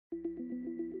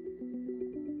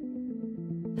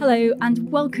Hello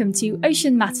and welcome to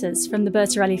Ocean Matters from the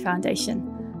Bertarelli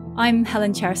Foundation. I'm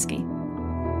Helen Chersky.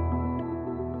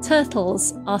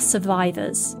 Turtles are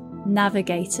survivors,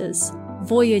 navigators,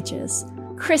 voyagers,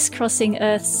 crisscrossing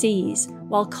Earth's seas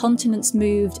while continents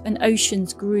moved and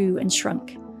oceans grew and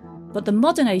shrunk. But the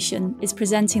modern ocean is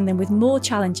presenting them with more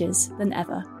challenges than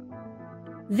ever.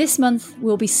 This month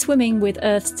we'll be swimming with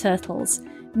Earth's turtles,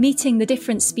 meeting the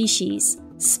different species,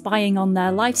 spying on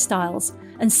their lifestyles,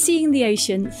 and seeing the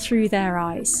ocean through their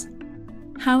eyes.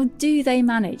 How do they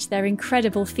manage their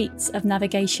incredible feats of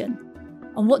navigation?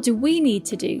 And what do we need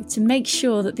to do to make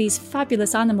sure that these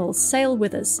fabulous animals sail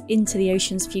with us into the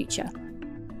ocean's future?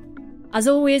 As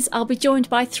always, I'll be joined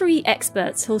by three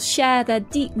experts who'll share their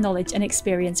deep knowledge and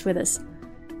experience with us.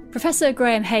 Professor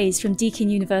Graham Hayes from Deakin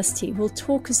University will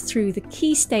talk us through the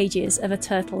key stages of a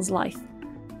turtle's life.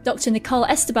 Dr. Nicole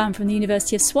Esteban from the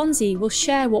University of Swansea will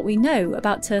share what we know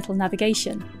about turtle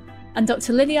navigation. And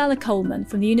Dr. Liliana Coleman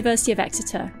from the University of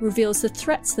Exeter reveals the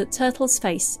threats that turtles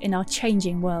face in our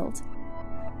changing world.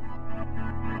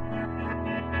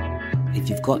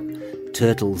 If you've got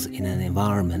turtles in an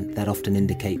environment, that often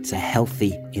indicates a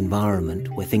healthy environment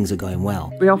where things are going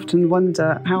well. We often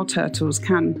wonder how turtles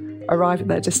can arrive at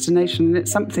their destination, and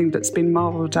it's something that's been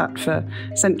marvelled at for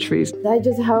centuries. I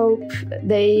just hope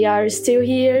they are still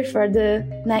here for the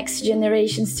next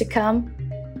generations to come.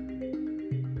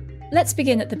 Let's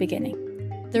begin at the beginning.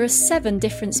 There are 7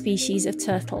 different species of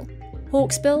turtle: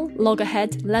 hawksbill,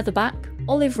 loggerhead, leatherback,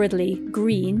 olive ridley,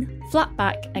 green,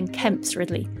 flatback and Kemp's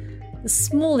ridley. The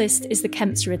smallest is the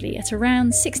Kemp's ridley at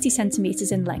around 60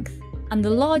 centimetres in length, and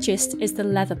the largest is the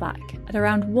leatherback at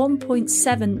around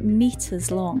 1.7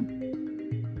 metres long.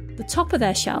 The top of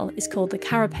their shell is called the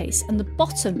carapace and the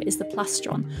bottom is the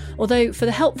plastron, although for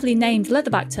the helpfully named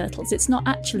leatherback turtles it's not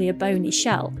actually a bony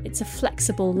shell, it's a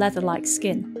flexible leather-like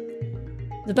skin.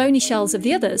 The bony shells of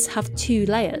the others have 2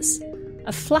 layers: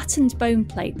 a flattened bone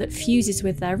plate that fuses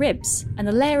with their ribs, and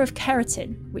a layer of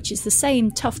keratin, which is the same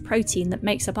tough protein that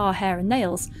makes up our hair and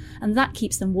nails, and that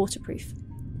keeps them waterproof.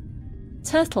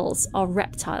 Turtles are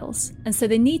reptiles, and so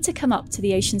they need to come up to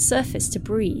the ocean surface to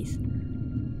breathe.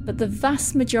 But the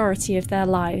vast majority of their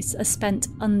lives are spent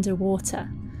underwater,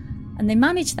 and they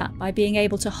manage that by being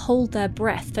able to hold their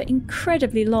breath for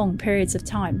incredibly long periods of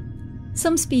time.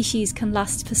 Some species can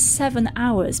last for 7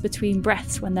 hours between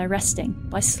breaths when they're resting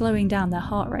by slowing down their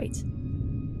heart rate.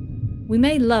 We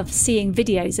may love seeing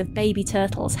videos of baby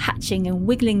turtles hatching and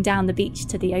wiggling down the beach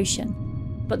to the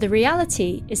ocean, but the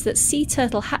reality is that sea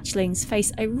turtle hatchlings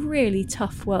face a really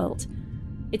tough world.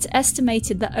 It's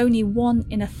estimated that only 1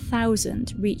 in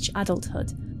 1,000 reach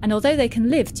adulthood, and although they can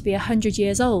live to be 100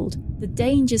 years old, the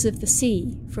dangers of the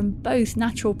sea, from both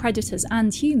natural predators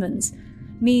and humans,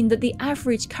 mean that the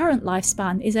average current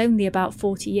lifespan is only about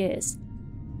 40 years.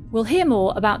 We'll hear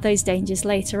more about those dangers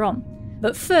later on,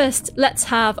 but first let's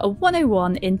have a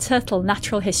 101 in turtle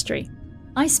natural history.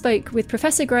 I spoke with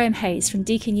Professor Graham Hayes from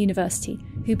Deakin University,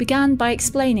 who began by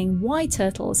explaining why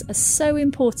turtles are so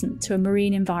important to a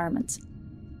marine environment.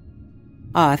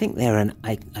 I think they're an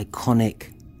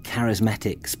iconic,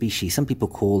 charismatic species. Some people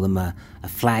call them a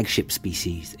flagship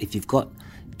species. If you've got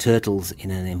turtles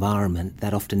in an environment,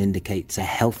 that often indicates a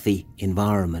healthy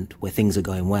environment where things are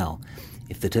going well.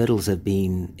 If the turtles have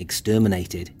been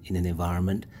exterminated in an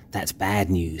environment, that's bad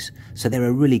news. So they're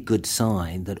a really good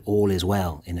sign that all is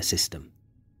well in a system.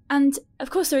 And of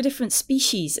course there are different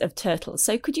species of turtles,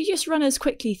 so could you just run us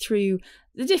quickly through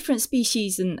the different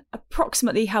species and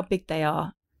approximately how big they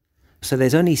are? So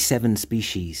there's only 7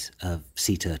 species of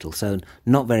sea turtle, so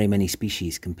not very many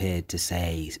species compared to,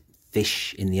 say,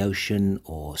 fish in the ocean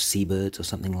or seabirds or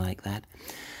something like that.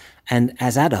 And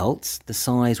as adults, the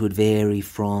size would vary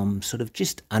from sort of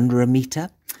just under a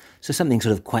metre, so something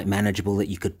sort of quite manageable that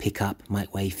you could pick up,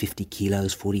 might weigh 50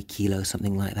 kilos, 40 kilos,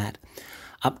 something like that,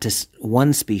 up to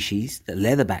one species, the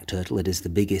leatherback turtle, that is the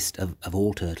biggest of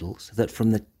all turtles, that from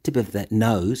the tip of that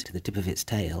nose to the tip of its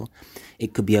tail,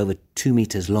 it could be over 2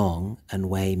 meters long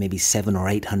and weigh maybe 700 or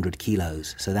 800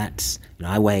 kilos. So that's,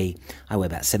 I weigh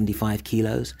about 75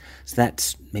 kilos. So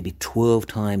that's maybe 12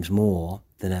 times more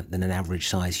than an average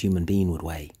size human being would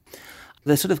weigh.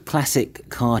 The sort of classic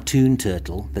cartoon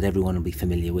turtle that everyone will be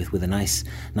familiar with a nice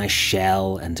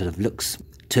shell and sort of looks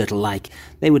turtle-like.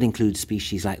 They would include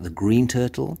species like the green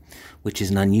turtle, which is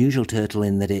an unusual turtle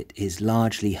in that it is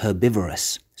largely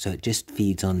herbivorous, so it just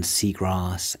feeds on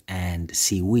seagrass and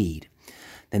seaweed.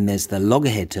 Then there's the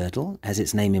loggerhead turtle. As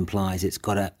its name implies, it's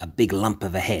got a big lump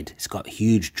of a head. It's got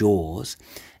huge jaws,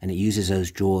 and it uses those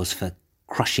jaws for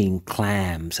crushing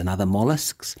clams and other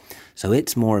mollusks. So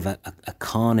it's more of a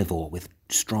carnivore with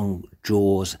strong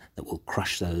jaws that will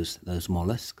crush those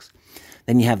mollusks.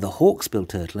 Then you have the hawksbill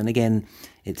turtle, and again,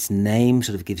 its name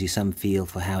sort of gives you some feel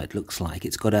for how it looks like.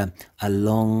 It's got a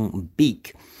long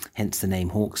beak, hence the name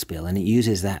hawksbill, and it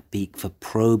uses that beak for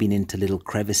probing into little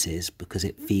crevices because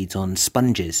it feeds on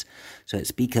sponges. So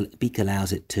its beak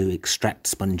allows it to extract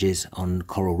sponges on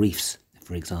coral reefs,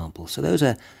 for example. So those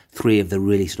are three of the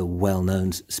really sort of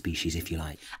well-known species, if you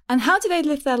like. And how do they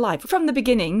live their life? From the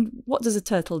beginning, what does a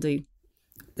turtle do?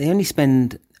 They only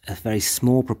spend a very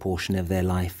small proportion of their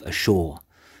life ashore.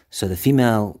 So the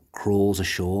female crawls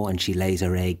ashore and she lays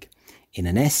her egg in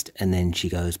a nest, and then she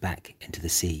goes back into the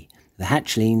sea. The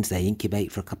hatchlings, they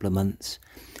incubate for a couple of months,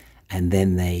 and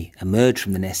then they emerge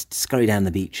from the nest, scurry down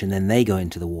the beach, and then they go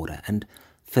into the water. And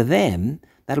for them,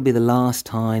 that'll be the last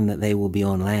time that they will be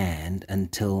on land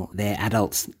until they're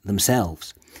adults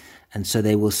themselves. And so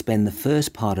they will spend the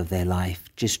first part of their life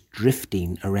just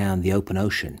drifting around the open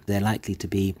ocean. They're likely to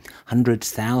be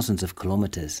hundreds, thousands of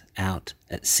kilometers out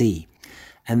at sea.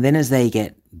 And then as they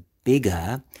get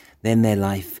bigger, then their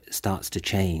life starts to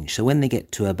change. So when they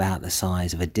get to about the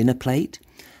size of a dinner plate,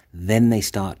 then they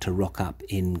start to rock up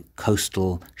in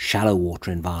coastal, shallow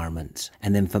water environments.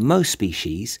 And then for most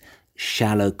species,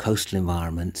 shallow coastal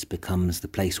environments becomes the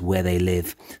place where they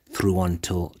live through on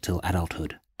till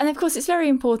adulthood. And of course, it's very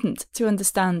important to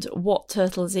understand what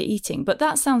turtles are eating, but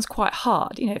that sounds quite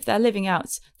hard. You know, if they're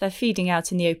feeding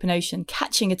out in the open ocean,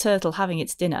 catching a turtle having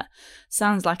its dinner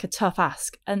sounds like a tough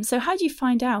ask. And so how do you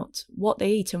find out what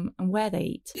they eat and where they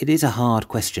eat? It is a hard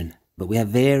question, but we have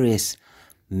various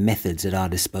methods at our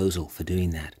disposal for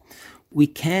doing that. We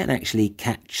can actually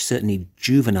catch certainly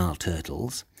juvenile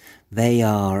turtles. They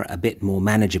are a bit more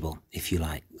manageable, if you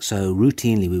like. So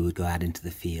routinely we would go out into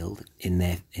the field in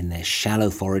their shallow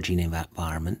foraging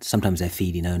environment. Sometimes they're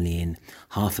feeding only in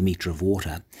half a metre of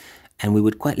water. And we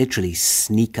would quite literally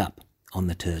sneak up on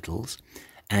the turtles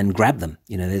and grab them.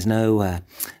 You know, there's no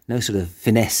sort of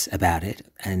finesse about it.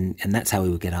 And that's how we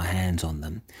would get our hands on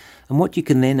them. And what you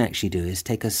can then actually do is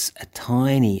take a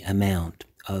tiny amount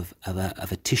of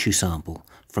a tissue sample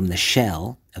from the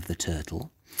shell of the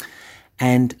turtle.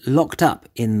 And locked up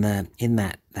in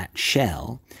that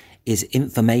shell is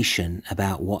information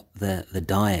about what the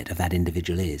diet of that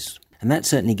individual is. And that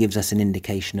certainly gives us an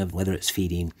indication of whether it's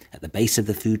feeding at the base of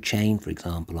the food chain, for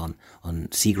example, on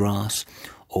seagrass,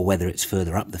 or whether it's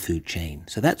further up the food chain.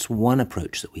 So that's one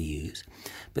approach that we use.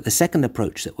 But the second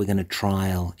approach that we're going to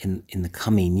trial in the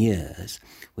coming years,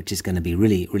 which is going to be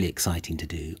really, really exciting to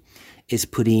do, is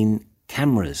putting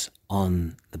cameras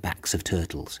on the backs of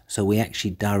turtles. So we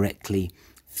actually directly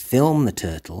film the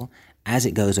turtle as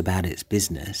it goes about its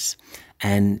business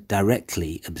and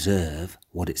directly observe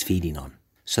what it's feeding on.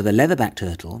 So the leatherback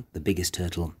turtle, the biggest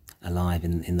turtle alive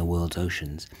in the world's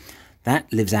oceans,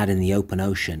 that lives out in the open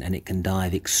ocean and it can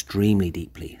dive extremely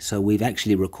deeply. So we've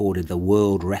actually recorded the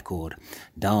world record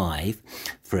dive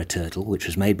for a turtle, which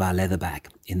was made by a leatherback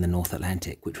in the North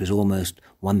Atlantic, which was almost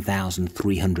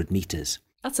 1,300 meters.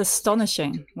 That's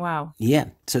astonishing. Wow. Yeah,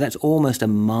 so that's almost a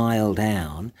mile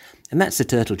down, and that's the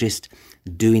turtle just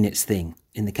doing its thing.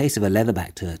 In the case of a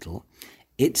leatherback turtle,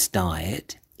 its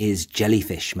diet is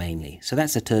jellyfish mainly. So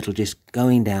that's a turtle just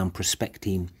going down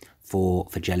prospecting for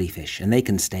jellyfish, and they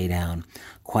can stay down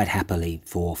quite happily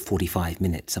for 45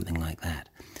 minutes, something like that.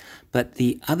 But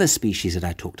the other species that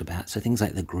I talked about, so things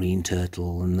like the green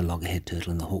turtle and the loggerhead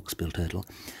turtle and the hawksbill turtle,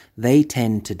 they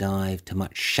tend to dive to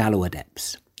much shallower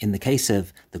depths. In the case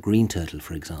of the green turtle,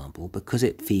 for example, because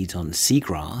it feeds on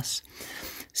seagrass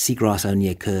only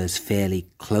occurs fairly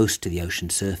close to the ocean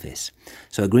surface.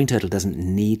 So a green turtle doesn't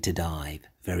need to dive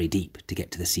very deep to get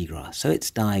to the seagrass. So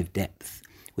its dive depth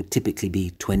would typically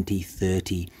be 20,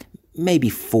 30, maybe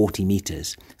 40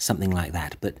 meters, something like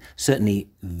that, but certainly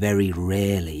very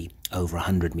rarely over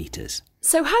 100 meters.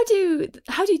 So how do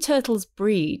turtles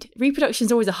breed? Reproduction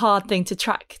is always a hard thing to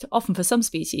track, often for some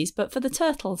species, but for the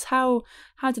turtles, how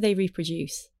do they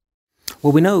reproduce?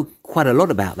 Well, we know quite a lot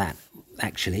about that,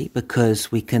 actually,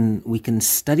 because we can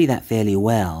study that fairly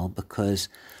well, because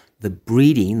the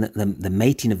breeding, the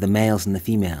mating of the males and the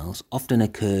females often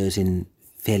occurs in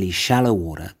fairly shallow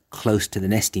water, close to the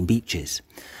nesting beaches.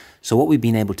 So what we've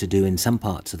been able to do in some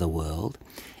parts of the world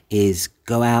is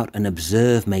go out and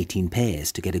observe mating pairs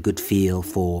to get a good feel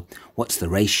for what's the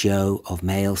ratio of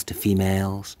males to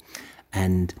females.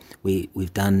 And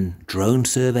we've done drone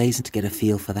surveys to get a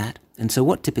feel for that. And so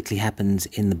what typically happens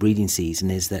in the breeding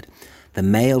season is that the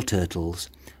male turtles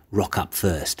rock up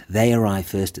first. They arrive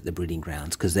first at the breeding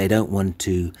grounds because they don't want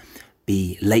to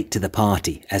be late to the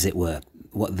party, as it were.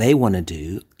 What they want to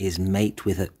do is mate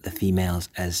with the females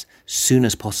as soon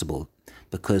as possible,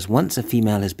 because once a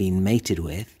female has been mated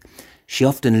with, she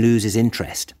often loses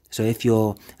interest So if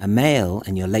you're a male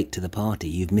and you're late to the party,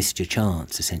 you've missed your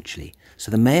chance, essentially. So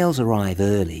the males arrive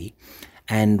early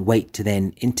and wait to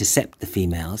then intercept the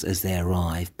females as they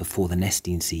arrive before the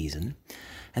nesting season.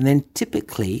 And then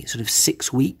typically, sort of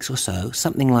 6 weeks or so,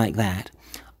 something like that,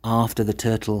 after the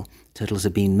turtles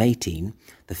have been mating,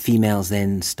 the females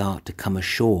then start to come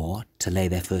ashore to lay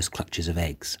their first clutches of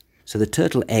eggs. So the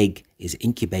turtle egg is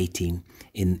incubating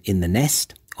in the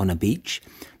nest on a beach,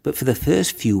 but for the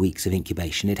first few weeks of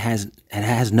incubation, it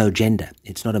has no gender.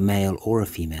 It's not a male or a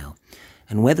female.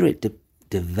 And whether it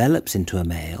develops into a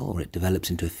male or it develops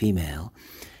into a female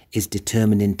is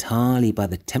determined entirely by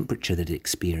the temperature that it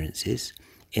experiences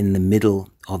in the middle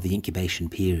of the incubation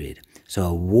period. So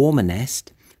a warmer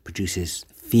nest produces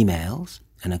females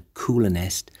and a cooler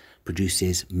nest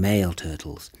produces male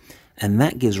turtles. And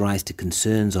that gives rise to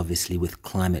concerns, obviously, with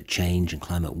climate change and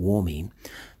climate warming,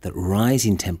 that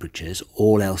rising temperatures,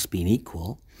 all else being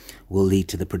equal, will lead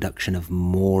to the production of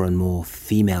more and more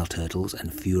female turtles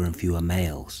and fewer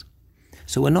males.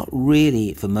 So we're not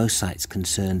really, for most sites,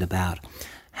 concerned about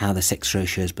how the sex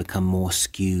ratio has become more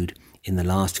skewed in the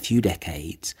last few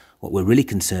decades. What we're really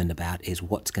concerned about is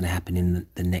what's going to happen in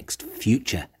the next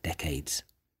future decades.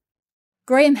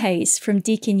 Graham Hayes from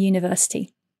Deakin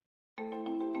University.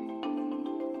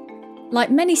 Like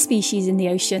many species in the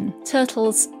ocean,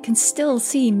 turtles can still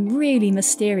seem really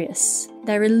mysterious.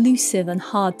 They're elusive and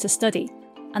hard to study,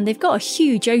 and they've got a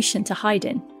huge ocean to hide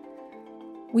in.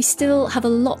 We still have a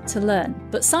lot to learn,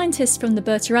 but scientists from the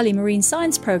Bertarelli Marine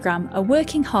Science Programme are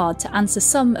working hard to answer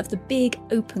some of the big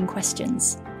open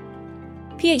questions.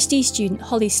 PhD student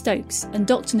Holly Stokes and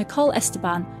Dr. Nicole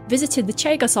Esteban visited the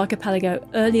Chagos archipelago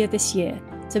earlier this year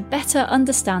to better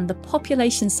understand the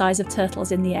population size of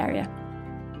turtles in the area.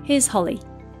 Here's Holly.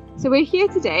 So we're here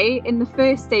today in the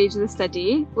first stage of the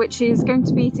study, which is going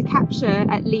to be to capture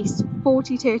at least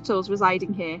 40 turtles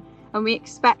residing here, and we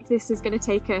expect this is going to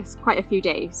take us quite a few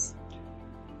days.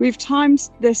 We've timed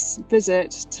this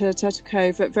visit to Turtle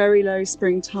Cove at very low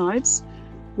spring tides,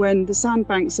 when the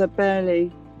sandbanks are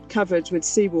barely covered with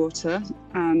seawater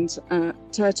and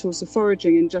turtles are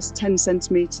foraging in just 10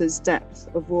 centimetres depth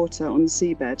of water on the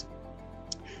seabed.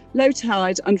 Low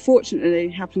tide, unfortunately,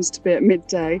 happens to be at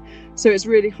midday, so it's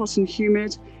really hot and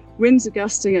humid. Winds are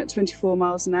gusting at 24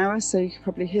 miles an hour, so you can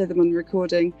probably hear them on the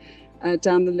recording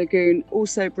down the lagoon,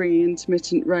 also bringing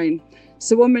intermittent rain.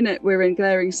 So 1 minute we're in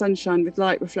glaring sunshine with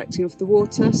light reflecting off the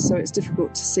water, so it's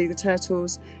difficult to see the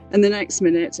turtles, and the next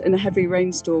minute in a heavy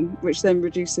rainstorm, which then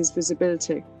reduces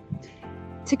visibility.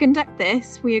 To conduct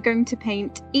this, we are going to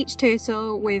paint each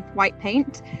turtle with white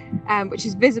paint, which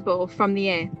is visible from the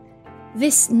air.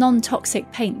 This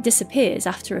non-toxic paint disappears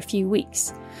after a few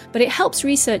weeks, but it helps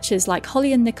researchers like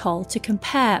Holly and Nicole to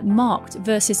compare marked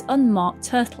versus unmarked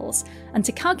turtles and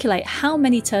to calculate how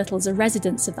many turtles are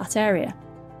residents of that area.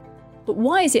 But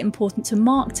why is it important to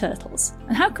mark turtles,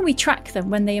 and how can we track them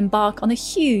when they embark on a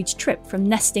huge trip from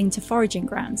nesting to foraging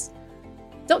grounds?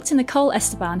 Dr. Nicole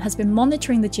Esteban has been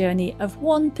monitoring the journey of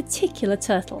one particular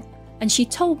turtle, and she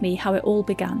told me how it all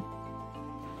began.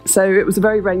 So it was a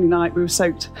very rainy night, we were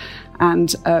soaked,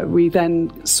 and we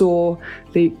then saw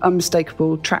the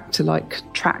unmistakable tractor-like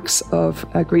tracks of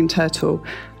a green turtle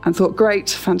and thought, great,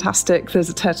 fantastic, there's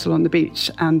a turtle on the beach,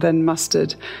 and then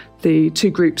mustered the two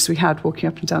groups we had walking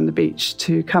up and down the beach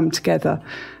to come together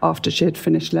after she had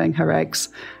finished laying her eggs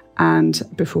and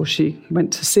before she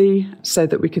went to sea, so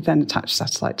that we could then attach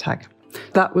satellite tag.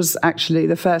 That was actually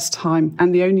the first time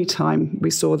and the only time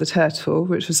we saw the turtle,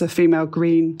 which was a female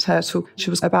green turtle. She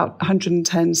was about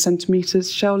 110 centimetres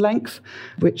shell length,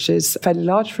 which is fairly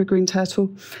large for a green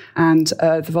turtle. And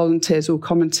the volunteers all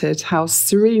commented how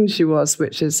serene she was,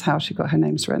 which is how she got her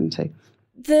name Serenity.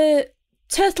 The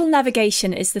turtle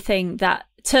navigation is the thing that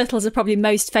turtles are probably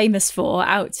most famous for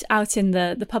out in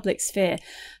the public sphere.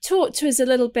 Talk to us a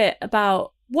little bit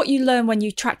about what you learn when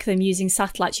you track them using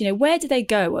satellites. You know, where do they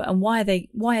go and why are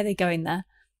they going there?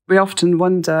 We often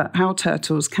wonder how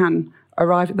turtles can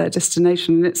arrive at their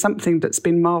destination, and it's something that's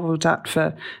been marvelled at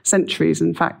for centuries.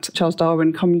 In fact, Charles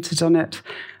Darwin commented on it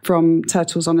from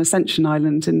turtles on Ascension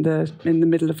Island in the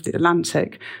middle of the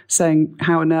Atlantic, saying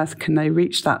how on earth can they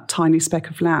reach that tiny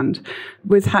speck of land?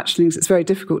 With hatchlings, it's very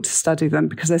difficult to study them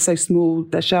because they're so small,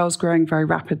 their shell's growing very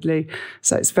rapidly,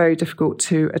 so it's very difficult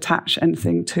to attach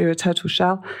anything to a turtle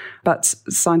shell. But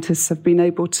scientists have been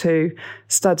able to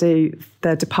study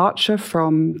their departure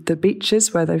from the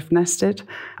beaches where they've nested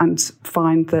and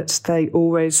find that they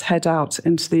always head out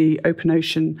into the open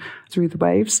ocean through the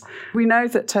waves. We know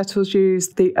that turtles use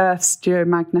the Earth's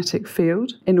geomagnetic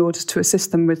field in order to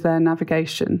assist them with their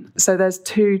navigation. So there's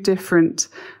two different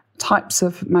types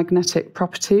of magnetic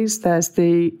properties. There's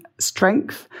the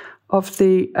strength of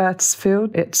the Earth's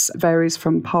field. It varies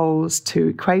from poles to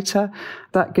equator.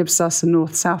 That gives us a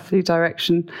north-southerly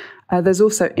direction. There's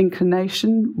also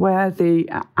inclination, where the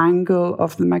angle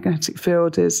of the magnetic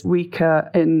field is weaker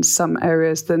in some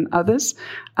areas than others.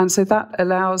 And so that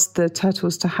allows the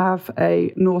turtles to have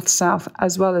a north-south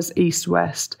as well as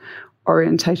east-west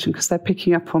orientation, because they're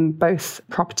picking up on both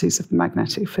properties of the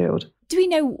magnetic field. Do we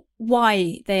know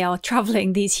why they are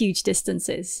travelling these huge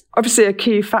distances? Obviously, a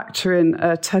key factor in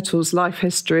a turtle's life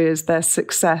history is their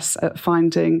success at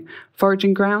finding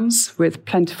foraging grounds with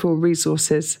plentiful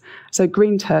resources. So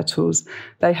green turtles,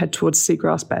 they head towards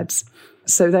seagrass beds.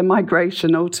 So their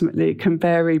migration ultimately can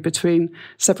vary between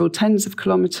several tens of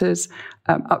kilometres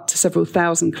up to several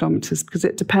thousand kilometres, because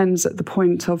it depends at the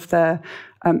point of their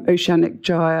oceanic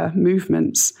gyre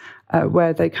movements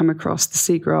where they come across the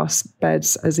seagrass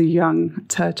beds as a young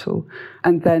turtle,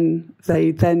 and then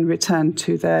they return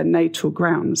to their natal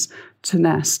grounds to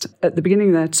nest. At the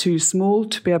beginning, they're too small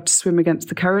to be able to swim against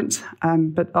the current,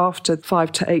 but after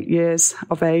 5 to 8 years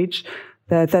of age,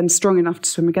 they're then strong enough to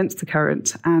swim against the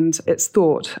current, and it's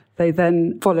thought they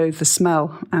then follow the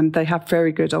smell, and they have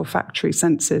very good olfactory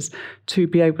senses to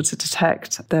be able to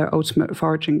detect their ultimate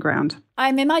foraging ground.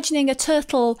 I'm imagining a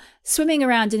turtle swimming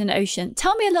around in an ocean.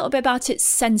 Tell me a little bit about its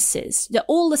senses.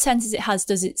 All the senses it has.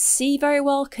 Does it see very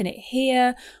well? Can it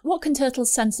hear? What can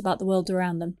turtles sense about the world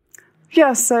around them?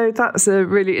 Yeah, so that's a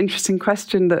really interesting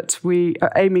question that we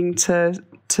are aiming to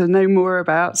know more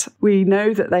about. We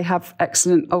know that they have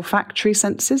excellent olfactory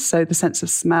senses, so the sense of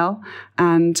smell,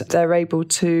 and they're able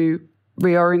to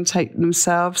reorientate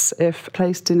themselves if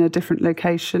placed in a different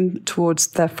location towards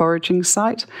their foraging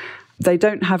site. They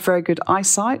don't have very good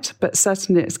eyesight, but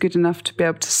certainly it's good enough to be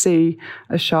able to see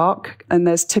a shark. And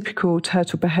there's typical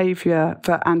turtle behaviour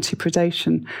for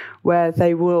anti-predation, where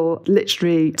they will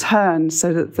literally turn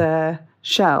so that their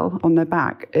shell on their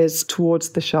back is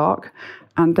towards the shark,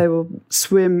 and they will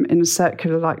swim in a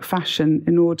circular-like fashion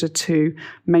in order to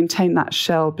maintain that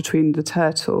shell between the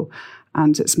turtle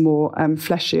and its more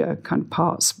fleshier kind of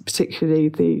parts, particularly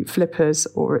the flippers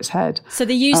or its head. So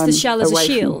they use the shell as a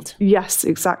shield? Yes,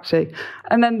 exactly.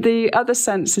 And then the other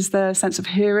sense is their sense of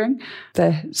hearing.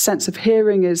 Their sense of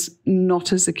hearing is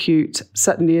not as acute,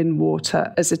 certainly in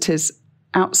water, as it is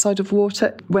outside of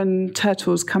water. When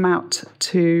turtles come out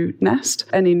to nest,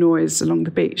 any noise along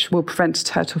the beach will prevent a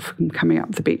turtle from coming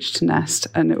up the beach to nest,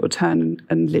 and it will turn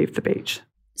and leave the beach.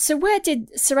 So where did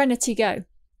Serenity go?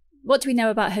 What do we know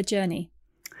about her journey?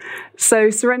 So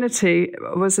Serenity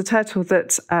was a turtle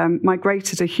that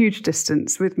migrated a huge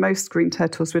distance. With most green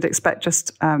turtles, we'd expect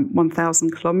just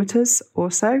 1,000 kilometres or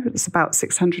so. It's about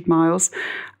 600 miles.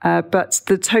 But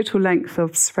the total length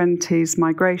of Serenity's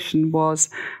migration was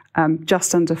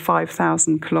just under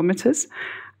 5,000 kilometres.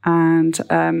 And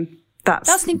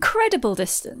that's an incredible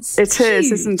distance. It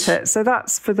is, isn't it? So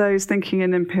that's, for those thinking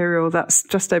in imperial, that's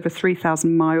just over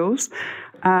 3,000 miles.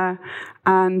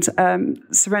 And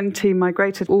Serenity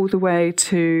migrated all the way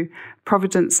to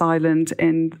Providence Island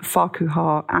in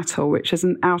Farquhar Atoll, which is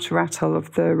an outer atoll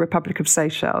of the Republic of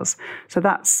Seychelles. So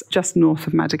that's just north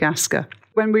of Madagascar.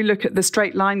 When we look at the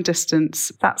straight line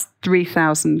distance, that's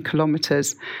 3,000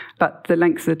 kilometres, but the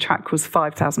length of the track was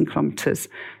 5,000 kilometres.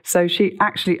 So she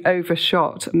actually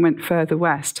overshot and went further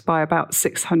west by about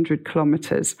 600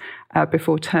 kilometres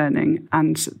before turning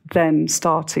and then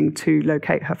starting to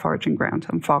locate her foraging ground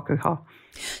on Farquhar.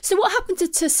 So what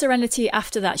happened to Serenity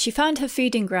after that? She found her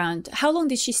feeding ground. How long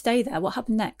did she stay there? What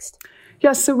happened next?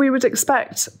 Yes, so we would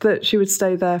expect that she would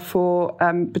stay there for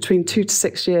between 2 to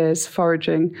 6 years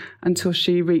foraging until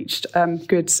she reached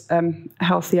good,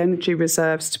 healthy energy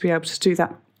reserves to be able to do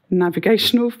that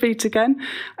navigational feat again.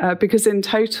 Because in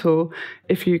total,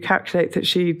 if you calculate that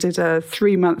she did a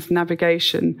 3-month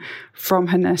navigation from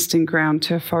her nesting ground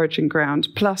to her foraging ground,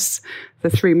 plus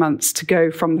the 3 months to go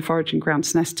from the foraging ground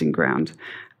to nesting ground,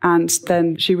 and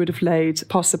then she would have laid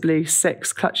possibly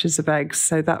 6 clutches of eggs.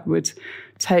 So that would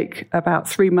take about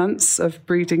 3 months of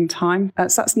breeding time.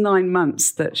 So that's 9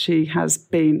 months that she has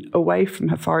been away from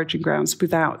her foraging grounds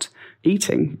without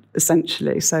eating,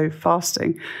 essentially, so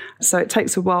fasting. So it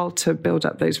takes a while to build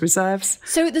up those reserves.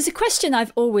 So there's a question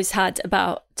I've always had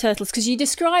about turtles, because you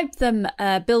described them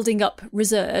building up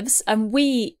reserves, and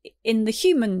we, in the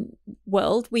human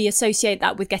world, we associate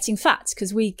that with getting fat,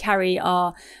 because we carry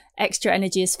our extra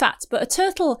energy as fat. But a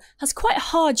turtle has quite a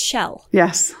hard shell.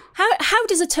 Yes. How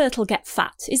does a turtle get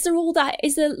fat? Is there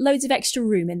loads of extra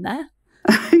room in there?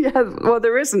 Yeah, well,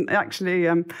 there isn't actually,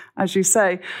 as you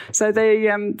say. So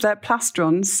they're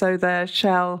plastrons, so their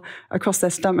shell across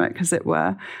their stomach, as it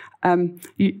were,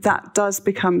 that does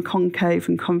become concave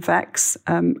and convex.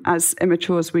 As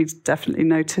immatures, we definitely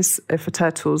notice if a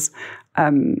turtle's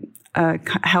a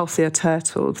healthier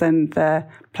turtle, then their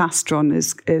plastron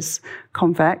is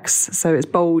convex, so it's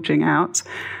bulging out.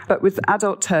 But with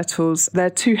adult turtles, they're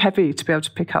too heavy to be able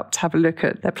to pick up to have a look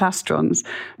at their plastrons.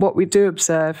 What we do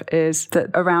observe is that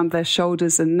around their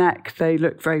shoulders and neck, they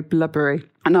look very blubbery.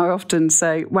 And I often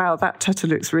say, wow, that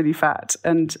turtle looks really fat.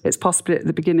 And it's possibly at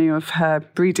the beginning of her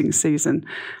breeding season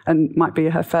and might be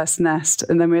her first nest.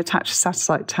 And then we attach a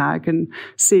satellite tag and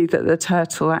see that the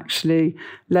turtle actually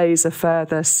lays a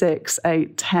further 6,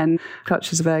 8, 10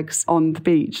 clutches of eggs on the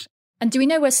beach. And do we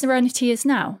know where Serenity is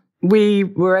now? We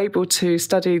were able to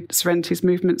study Serenity's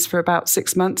movements for about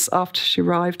 6 months after she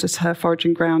arrived at her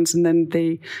foraging grounds, and then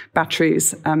the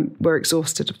batteries were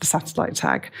exhausted of the satellite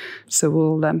tag. So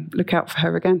we'll look out for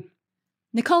her again.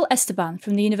 Nicole Esteban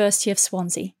from the University of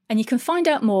Swansea. And you can find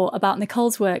out more about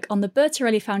Nicole's work on the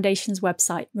Bertarelli Foundation's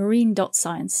website,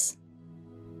 marine.science.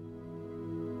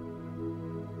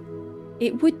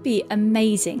 It would be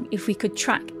amazing if we could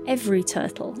track every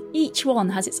turtle. Each one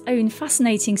has its own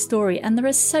fascinating story, and there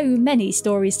are so many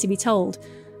stories to be told.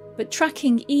 But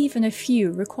tracking even a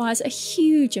few requires a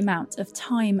huge amount of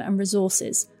time and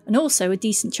resources, and also a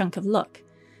decent chunk of luck.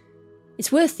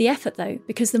 It's worth the effort though,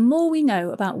 because the more we know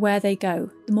about where they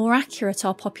go, the more accurate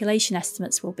our population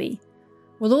estimates will be.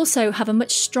 We'll also have a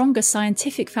much stronger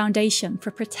scientific foundation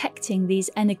for protecting these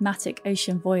enigmatic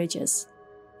ocean voyagers.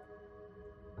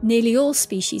 Nearly all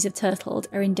species of turtle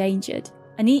are endangered,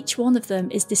 and each one of them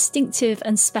is distinctive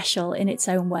and special in its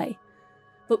own way.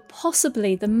 But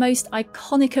possibly the most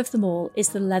iconic of them all is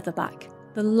the leatherback,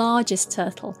 the largest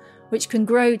turtle, which can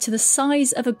grow to the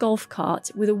size of a golf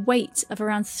cart with a weight of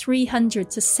around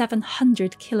 300 to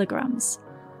 700 kilograms.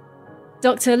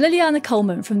 Dr. Liliana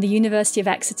Coleman from the University of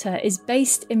Exeter is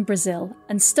based in Brazil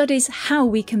and studies how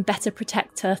we can better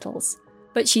protect turtles.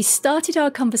 But she started our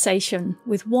conversation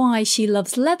with why she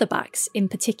loves leatherbacks in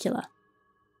particular.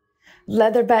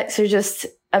 Leatherbacks are just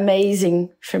amazing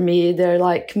for me. They're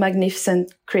like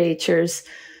magnificent creatures.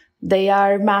 They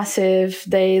are massive.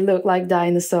 They look like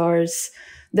dinosaurs.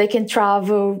 They can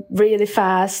travel really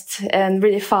fast and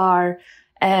really far,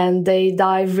 and they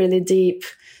dive really deep.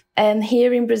 And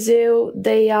here in Brazil,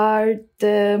 they are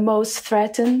the most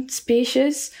threatened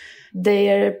species.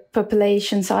 Their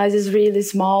population size is really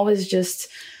small. It's just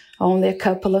only a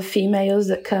couple of females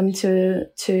that come to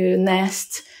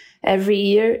nest every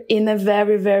year in a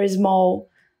very, very small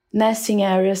nesting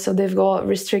area. So they've got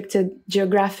restricted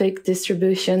geographic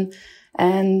distribution.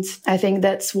 And I think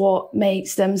that's what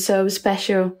makes them so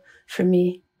special for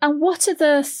me. And what are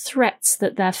the threats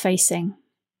that they're facing?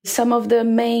 Some of the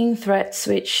main threats,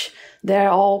 which they're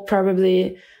all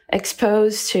probably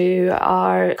exposed to,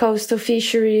 are coastal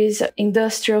fisheries,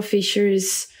 industrial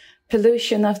fisheries,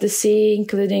 pollution of the sea,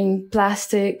 including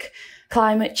plastic,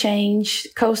 climate change,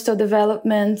 coastal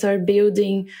development or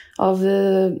building of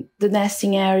the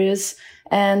nesting areas,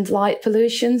 and light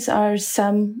pollutions are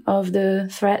some of the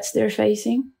threats they're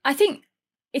facing. I think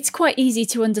it's quite easy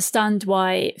to understand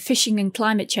why fishing and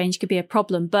climate change could be a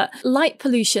problem, but light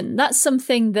pollution, that's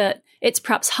something that it's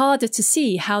perhaps harder to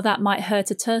see how that might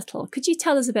hurt a turtle. Could you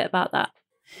tell us a bit about that?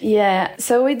 Yeah,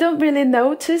 so we don't really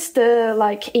notice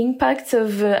the impact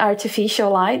of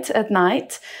artificial light at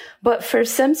night, but for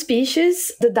some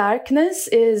species, the darkness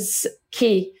is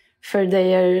key for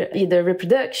their either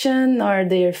reproduction or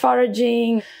their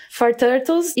foraging. For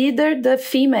turtles, either the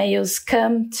females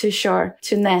come to shore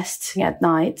to nest at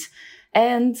night,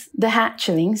 and the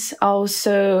hatchlings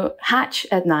also hatch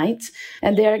at night,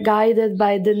 and they are guided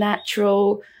by the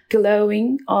natural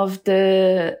glowing of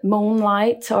the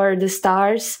moonlight or the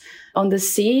stars on the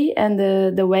sea and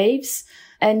the waves.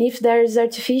 And if there's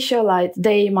artificial light,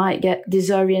 they might get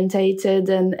disorientated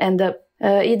and end up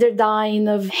either dying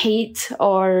of heat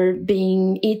or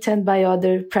being eaten by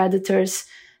other predators.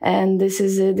 And this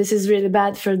is really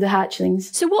bad for the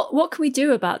hatchlings. So what can we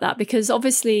do about that? Because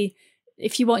obviously,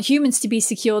 if you want humans to be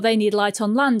secure, they need light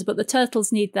on land, but the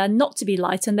turtles need there not to be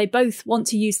light, and they both want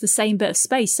to use the same bit of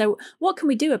space. So what can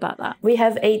we do about that? We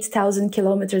have 8,000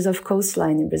 kilometers of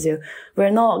coastline in Brazil.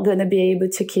 We're not going to be able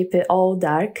to keep it all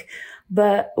dark,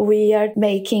 but we are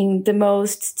making the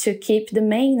most to keep the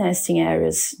main nesting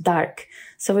areas dark.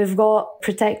 So we've got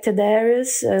protected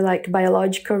areas like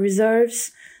biological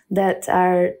reserves that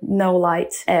are no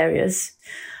light areas.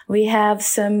 We have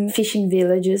some fishing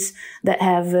villages that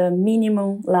have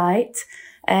minimal light,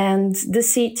 and the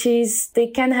cities, they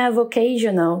can have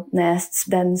occasional nests.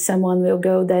 Then someone will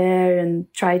go there and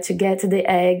try to get the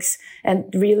eggs and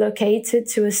relocate it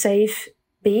to a safe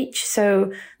beach.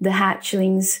 So the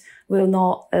hatchlings will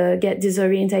not get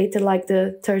disorientated like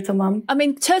the turtle mum. I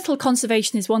mean, turtle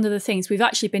conservation is one of the things we've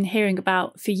actually been hearing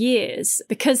about for years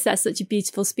because they're such a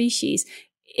beautiful species.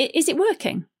 Is it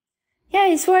working? Yeah,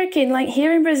 it's working. Like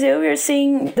here in Brazil, we're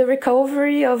seeing the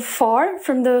recovery of 4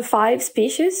 from the 5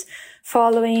 species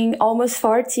following almost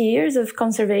 40 years of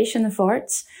conservation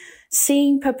efforts.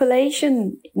 Seeing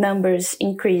population numbers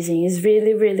increasing is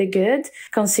really, really good,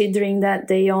 considering that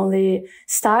they only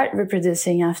start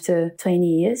reproducing after 20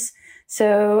 years.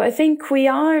 So I think we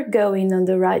are going in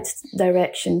the right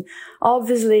direction.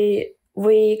 Obviously,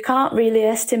 we can't really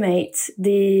estimate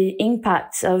the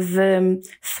impacts of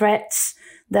threats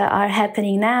that are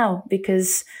happening now,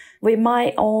 because we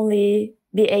might only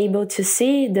be able to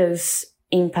see those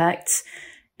impacts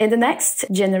in the next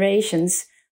generations.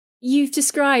 You've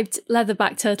described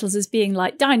leatherback turtles as being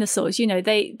like dinosaurs. You know,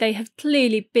 they have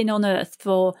clearly been on Earth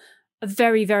for a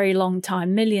very, very long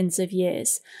time, millions of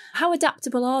years. How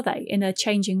adaptable are they in a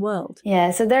changing world?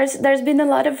 Yeah, so there's been a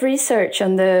lot of research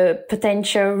on the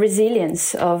potential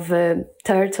resilience of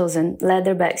turtles and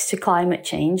leatherbacks to climate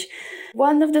change.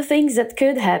 One of the things that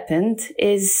could happen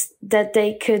is that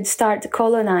they could start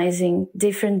colonizing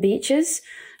different beaches,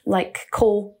 like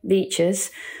coal beaches,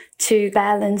 to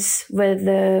balance with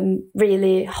the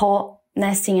really hot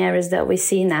nesting areas that we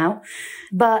see now.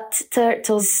 But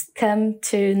turtles come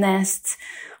to nest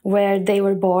where they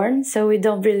were born, so we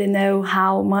don't really know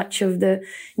how much of the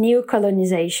new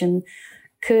colonization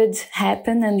could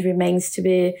happen and remains to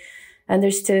be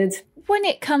understood. When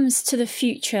it comes to the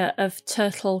future of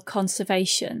turtle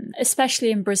conservation, especially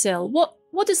in Brazil, what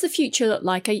does the future look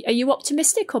like? Are you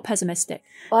optimistic or pessimistic?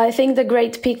 Well, I think the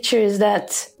great picture is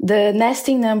that the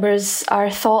nesting numbers are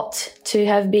thought to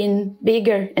have been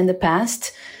bigger in the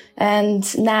past.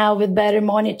 And now with better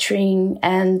monitoring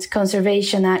and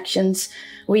conservation actions,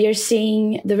 we are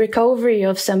seeing the recovery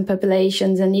of some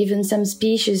populations and even some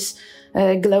species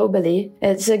globally.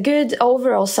 It's a good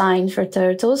overall sign for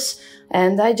turtles.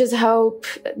 And I just hope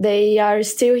they are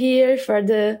still here for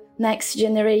the next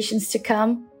generations to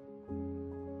come.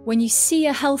 When you see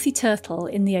a healthy turtle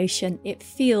in the ocean, it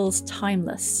feels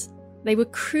timeless. They were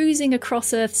cruising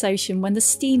across Earth's ocean when the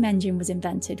steam engine was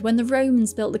invented, when the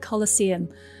Romans built the Colosseum,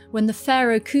 when the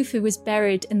pharaoh Khufu was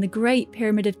buried in the Great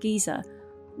Pyramid of Giza,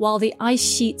 while the ice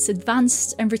sheets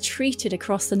advanced and retreated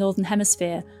across the Northern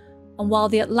Hemisphere, and while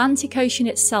the Atlantic Ocean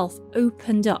itself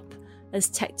opened up as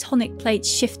tectonic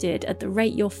plates shifted at the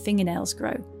rate your fingernails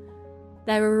grow.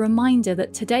 They're a reminder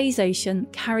that today's ocean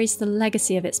carries the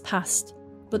legacy of its past,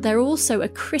 but they're also a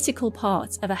critical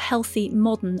part of a healthy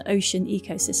modern ocean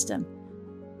ecosystem.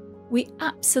 We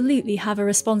absolutely have a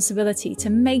responsibility to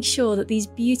make sure that these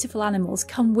beautiful animals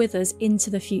come with us into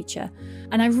the future,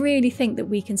 and I really think that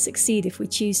we can succeed if we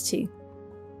choose to.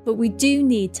 But we do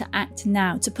need to act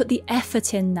now, to put the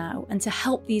effort in now, and to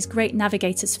help these great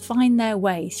navigators find their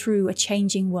way through a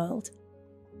changing world.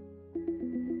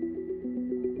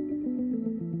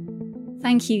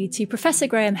 Thank you to Professor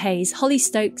Graham Hayes, Holly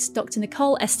Stokes, Dr.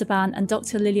 Nicole Esteban and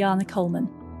Dr. Liliana Coleman.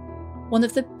 One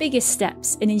of the biggest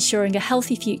steps in ensuring a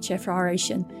healthy future for our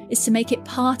ocean is to make it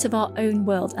part of our own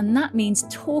world, and that means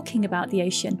talking about the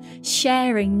ocean,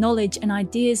 sharing knowledge and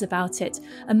ideas about it,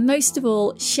 and most of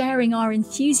all, sharing our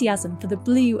enthusiasm for the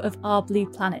blue of our blue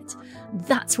planet.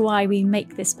 That's why we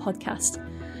make this podcast.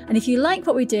 And if you like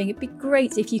what we're doing, it'd be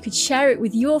great if you could share it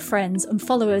with your friends and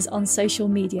follow us on social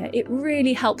media. It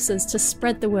really helps us to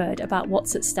spread the word about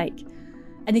what's at stake.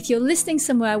 And if you're listening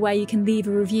somewhere where you can leave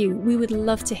a review, we would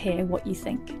love to hear what you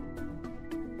think.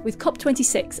 With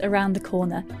COP26 around the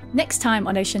corner, next time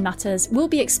on Ocean Matters, we'll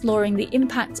be exploring the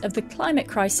impact of the climate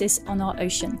crisis on our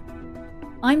ocean.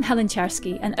 I'm Helen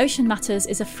Chersky, and Ocean Matters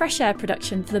is a fresh air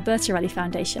production for the Bertarelli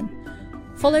Foundation.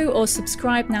 Follow or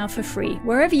subscribe now for free,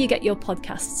 wherever you get your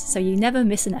podcasts, so you never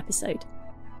miss an episode.